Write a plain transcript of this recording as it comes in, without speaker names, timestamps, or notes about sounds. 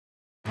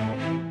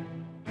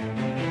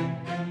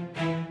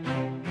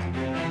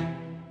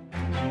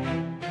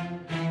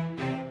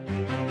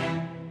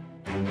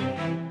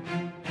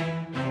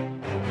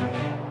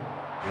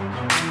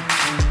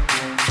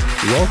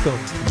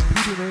Welcome to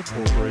Peter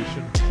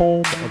Corporation, home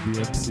of the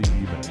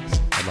MCE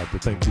Max. I'd like to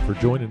thank you for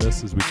joining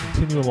us as we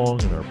continue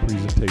along in our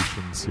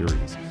presentation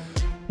series.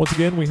 Once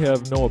again, we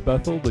have Noah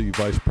Bethel, the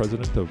Vice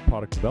President of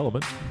Product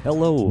Development.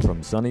 Hello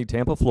from sunny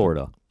Tampa,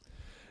 Florida.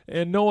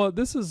 And Noah,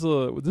 this is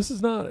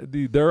not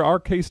there are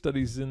case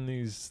studies in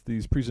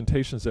these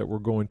presentations that we're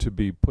going to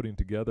be putting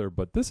together,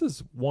 but this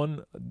is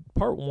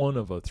part one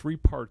of a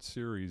three-part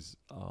series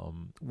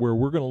where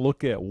we're going to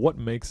look at what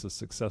makes a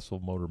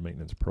successful motor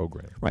maintenance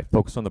program. Right,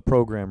 focus on the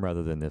program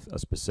rather than a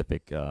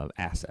specific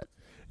asset.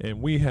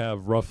 And we've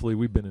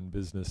been in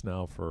business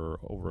now for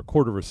over a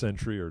quarter of a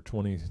century, or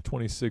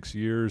 26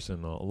 years,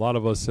 and a lot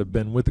of us have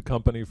been with the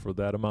company for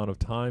that amount of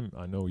time.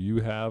 I know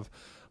you have.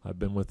 I've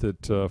been with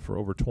it for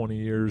over 20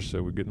 years,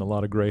 so we're getting a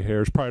lot of gray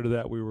hairs. Prior to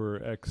that, we were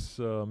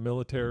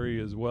ex-military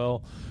as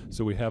well,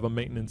 so we have a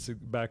maintenance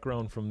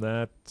background from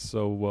that.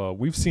 So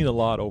we've seen a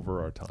lot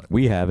over our time.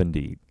 We have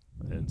indeed.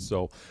 And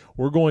so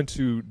we're going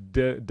to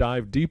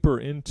dive deeper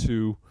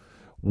into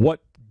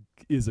what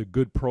is a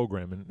good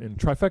program, and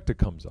Trifecta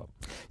comes up.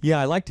 Yeah,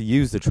 I like to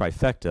use the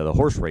Trifecta, the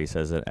horse race,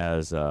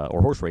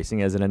 or horse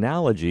racing, as an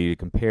analogy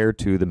compared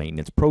to the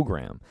maintenance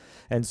program.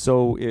 And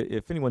so,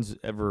 if anyone's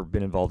ever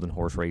been involved in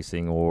horse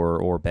racing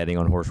or betting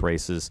on horse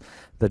races,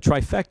 the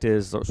Trifecta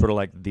is sort of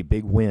like the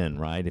big win,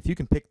 right? If you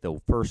can pick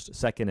the first,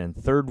 second, and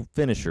third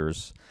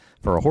finishers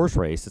for a horse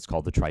race, it's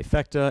called the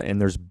Trifecta,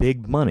 and there's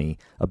big money,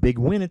 a big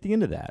win at the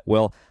end of that.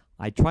 Well,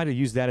 I try to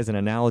use that as an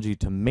analogy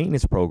to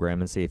maintenance program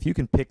and say, if you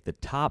can pick the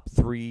top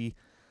three,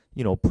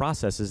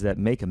 processes that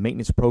make a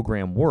maintenance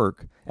program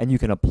work, and you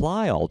can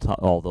apply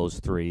all those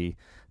three,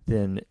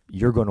 then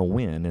you're going to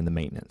win in the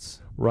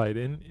maintenance. Right,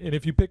 and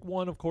if you pick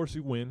one, of course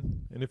you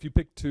win, and if you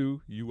pick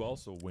two, you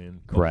also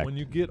win. Correct. But when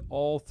you get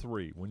all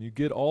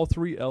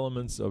three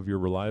elements of your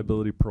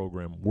reliability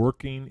program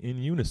working in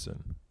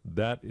unison,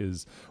 that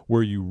is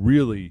where you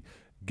really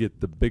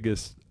get the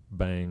biggest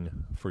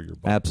bang for your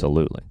buck.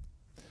 Absolutely.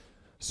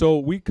 So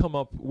we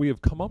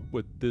have come up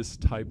with this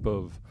type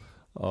of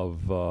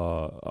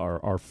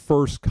our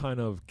first kind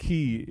of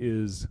key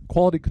is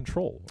quality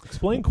control.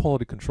 Explain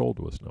quality control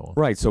to us, Noah.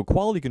 Right. So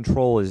quality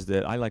control is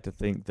I like to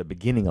think, the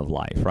beginning of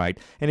life, right?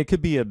 And it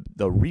could be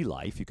the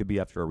re-life. You could be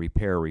after a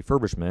repair or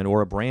refurbishment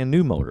or a brand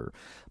new motor.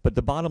 But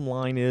the bottom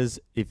line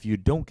is, if you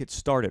don't get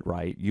started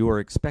right, you are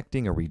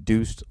expecting a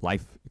reduced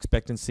life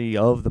expectancy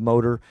of the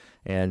motor.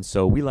 And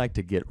so we like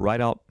to get right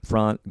out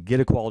front, get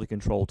a quality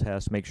control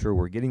test, make sure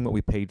we're getting what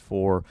we paid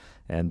for,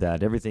 and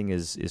that everything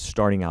is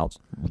starting out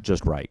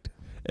just right.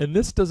 And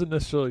this doesn't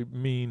necessarily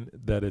mean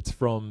that it's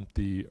from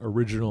the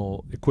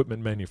original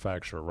equipment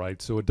manufacturer,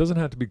 right? So it doesn't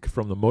have to be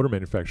from the motor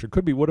manufacturer. It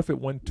could be, what if it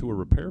went to a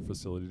repair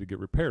facility to get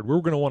repaired? We're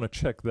going to want to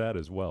check that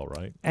as well,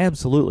 right?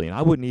 Absolutely. And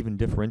I wouldn't even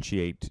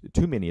differentiate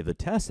too many of the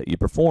tests that you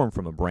perform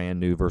from a brand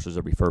new versus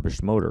a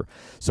refurbished motor.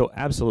 So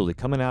absolutely,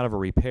 coming out of a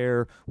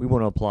repair, we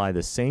want to apply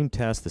the same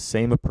test, the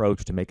same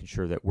approach to making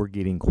sure that we're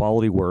getting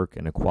quality work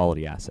and a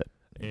quality asset.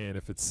 And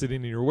if it's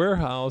sitting in your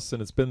warehouse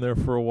and it's been there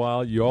for a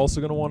while, you're also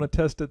going to want to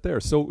test it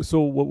there. So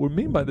what we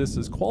mean by this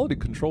is quality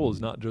control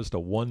is not just a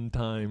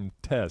one-time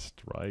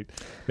test, right?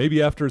 Maybe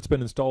after it's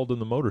been installed in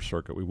the motor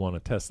circuit, we want to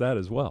test that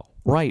as well.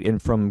 Right,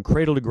 and from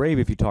cradle to grave,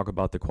 if you talk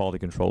about the quality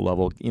control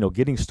level,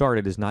 getting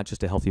started is not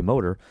just a healthy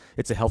motor,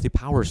 it's a healthy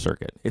power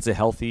circuit. It's a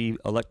healthy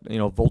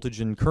voltage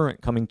and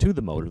current coming to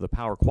the motor. The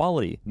power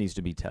quality needs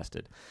to be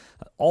tested.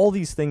 All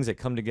these things that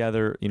come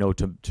together,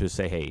 to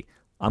say, hey,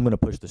 I'm going to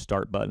push the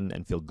start button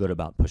and feel good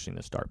about pushing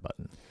the start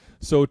button.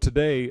 So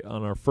today,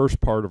 on our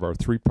first part of our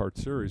three-part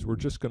series, we're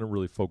just going to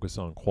really focus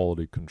on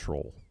quality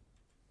control.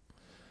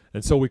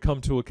 And so we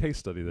come to a case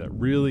study that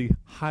really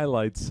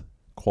highlights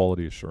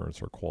quality assurance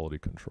or quality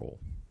control.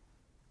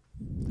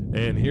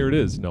 And here it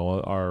is,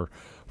 Noah, our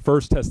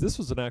first test. This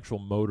was an actual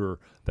motor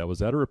that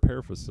was at a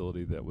repair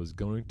facility that was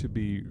going to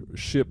be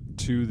shipped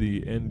to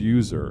the end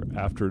user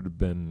after it had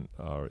been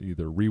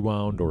either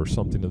rewound or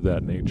something of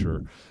that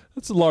nature.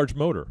 It's a large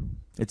motor.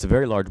 It's a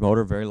very large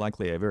motor, very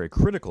likely a very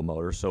critical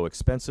motor, so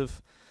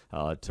expensive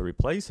to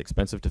replace,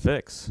 expensive to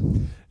fix.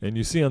 And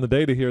you see on the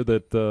data here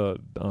that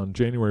on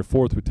January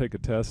 4th we take a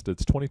test.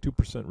 It's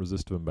 22%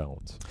 resistive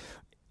imbalance.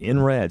 In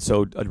red.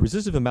 So a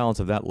resistive imbalance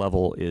of that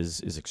level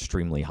is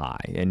extremely high,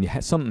 and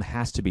something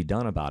has to be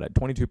done about it.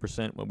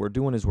 22%, what we're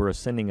doing is we're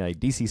sending a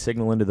DC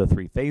signal into the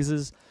three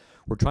phases.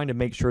 We're trying to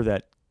make sure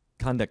that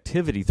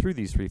conductivity through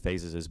these three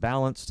phases is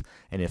balanced,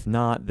 and if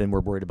not, then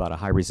we're worried about a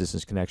high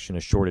resistance connection, a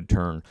shorted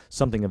turn,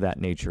 something of that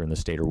nature in the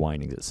stator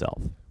windings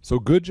itself. So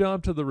good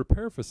job to the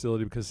repair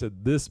facility, because they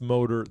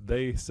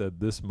said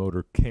this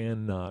motor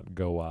cannot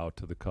go out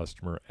to the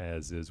customer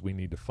as is. We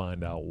need to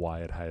find out why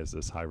it has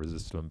this high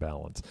resistive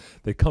imbalance.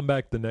 They come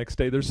back the next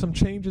day. There's some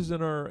changes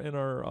in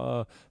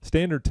our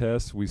standard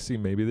tests. We see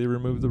maybe they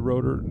removed the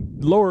rotor,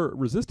 lower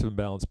resistive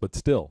imbalance, but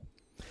still.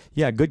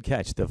 Yeah, good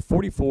catch. The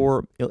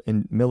 44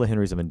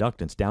 millihenries of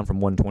inductance down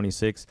from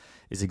 126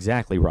 is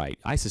exactly right.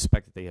 I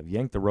suspect that they have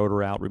yanked the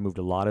rotor out, removed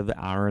a lot of the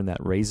iron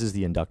that raises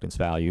the inductance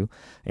value.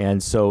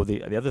 And so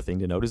the other thing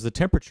to note is the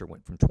temperature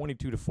went from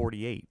 22 to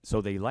 48.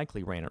 So they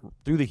likely ran it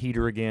through the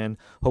heater again,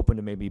 hoping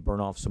to maybe burn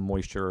off some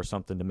moisture or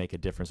something to make a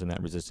difference in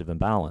that resistive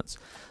imbalance.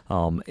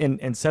 And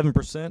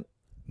 7%,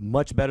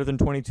 much better than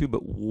 22,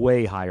 but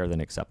way higher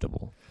than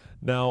acceptable.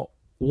 Now,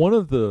 one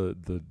of the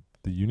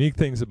unique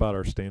things about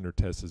our standard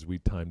test is we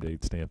time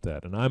date stamp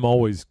that, and I'm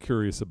always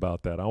curious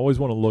about that. I always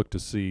want to look to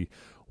see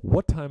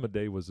what time of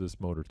day was this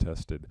motor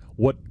tested?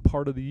 What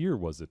part of the year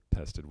was it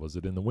tested? Was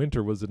it in the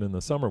winter? Was it in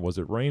the summer? Was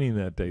it raining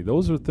that day?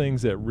 Those are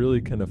things that really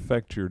can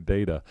affect your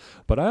data.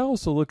 But I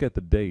also look at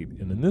the date,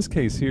 and in this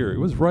case here, it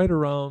was right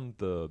around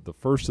the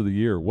first of the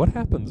year. What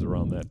happens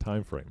around that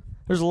time frame?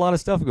 There's a lot of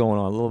stuff going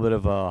on. A little bit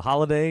of a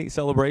holiday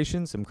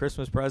celebration, some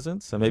Christmas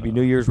presents, some maybe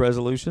New Year's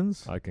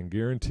resolutions. I can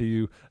guarantee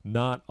you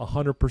not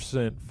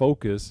 100%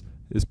 focus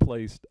is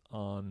placed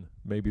on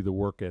maybe the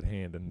work at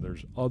hand, and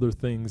there's other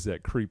things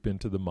that creep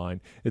into the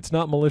mind. It's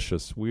not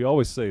malicious. We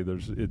always say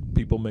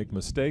people make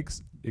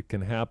mistakes. It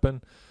can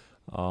happen.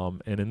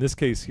 And in this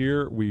case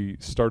here, we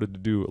started to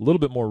do a little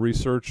bit more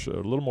research, a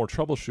little more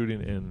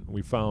troubleshooting, and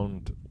we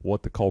found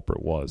what the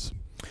culprit was.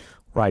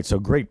 Right, so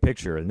great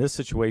picture. In this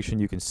situation,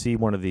 you can see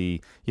one of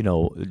the,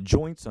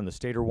 joints on the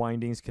stator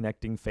windings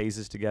connecting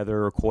phases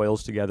together or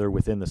coils together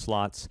within the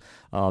slots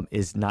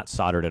is not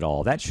soldered at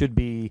all. That should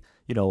be,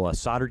 a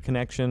soldered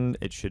connection.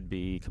 It should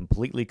be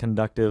completely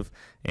conductive.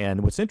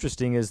 And what's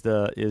interesting is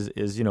the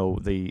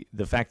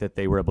fact that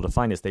they were able to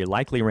find this. They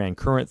likely ran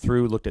current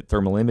through, looked at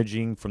thermal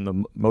imaging from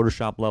the motor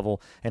shop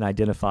level, and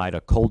identified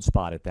a cold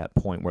spot at that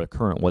point where the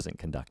current wasn't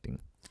conducting.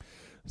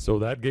 So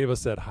that gave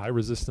us that high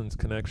resistance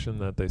connection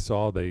that they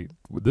saw.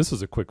 This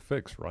is a quick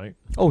fix, right?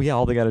 Oh yeah,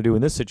 all they got to do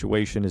in this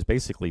situation is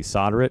basically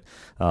solder it,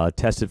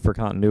 test it for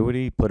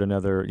continuity, put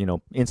another,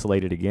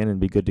 insulate it again, and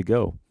be good to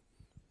go.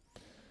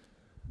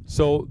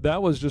 So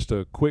that was just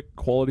a quick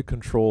quality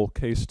control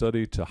case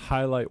study to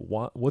highlight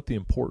what the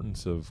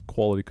importance of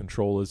quality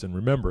control is. And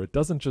remember, it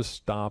doesn't just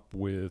stop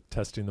with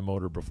testing the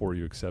motor before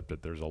you accept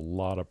it. There's a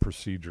lot of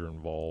procedure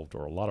involved,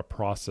 or a lot of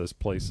process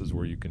places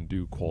where you can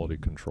do quality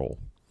control.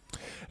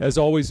 As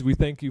always, we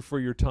thank you for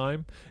your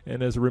time,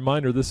 and as a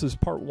reminder, this is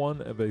part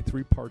 1 of a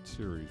 3-part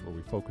series where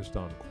we focused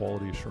on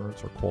quality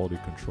assurance or quality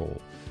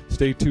control.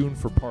 Stay tuned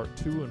for part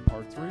 2 and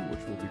part 3,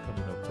 which will be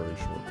coming up very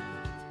shortly.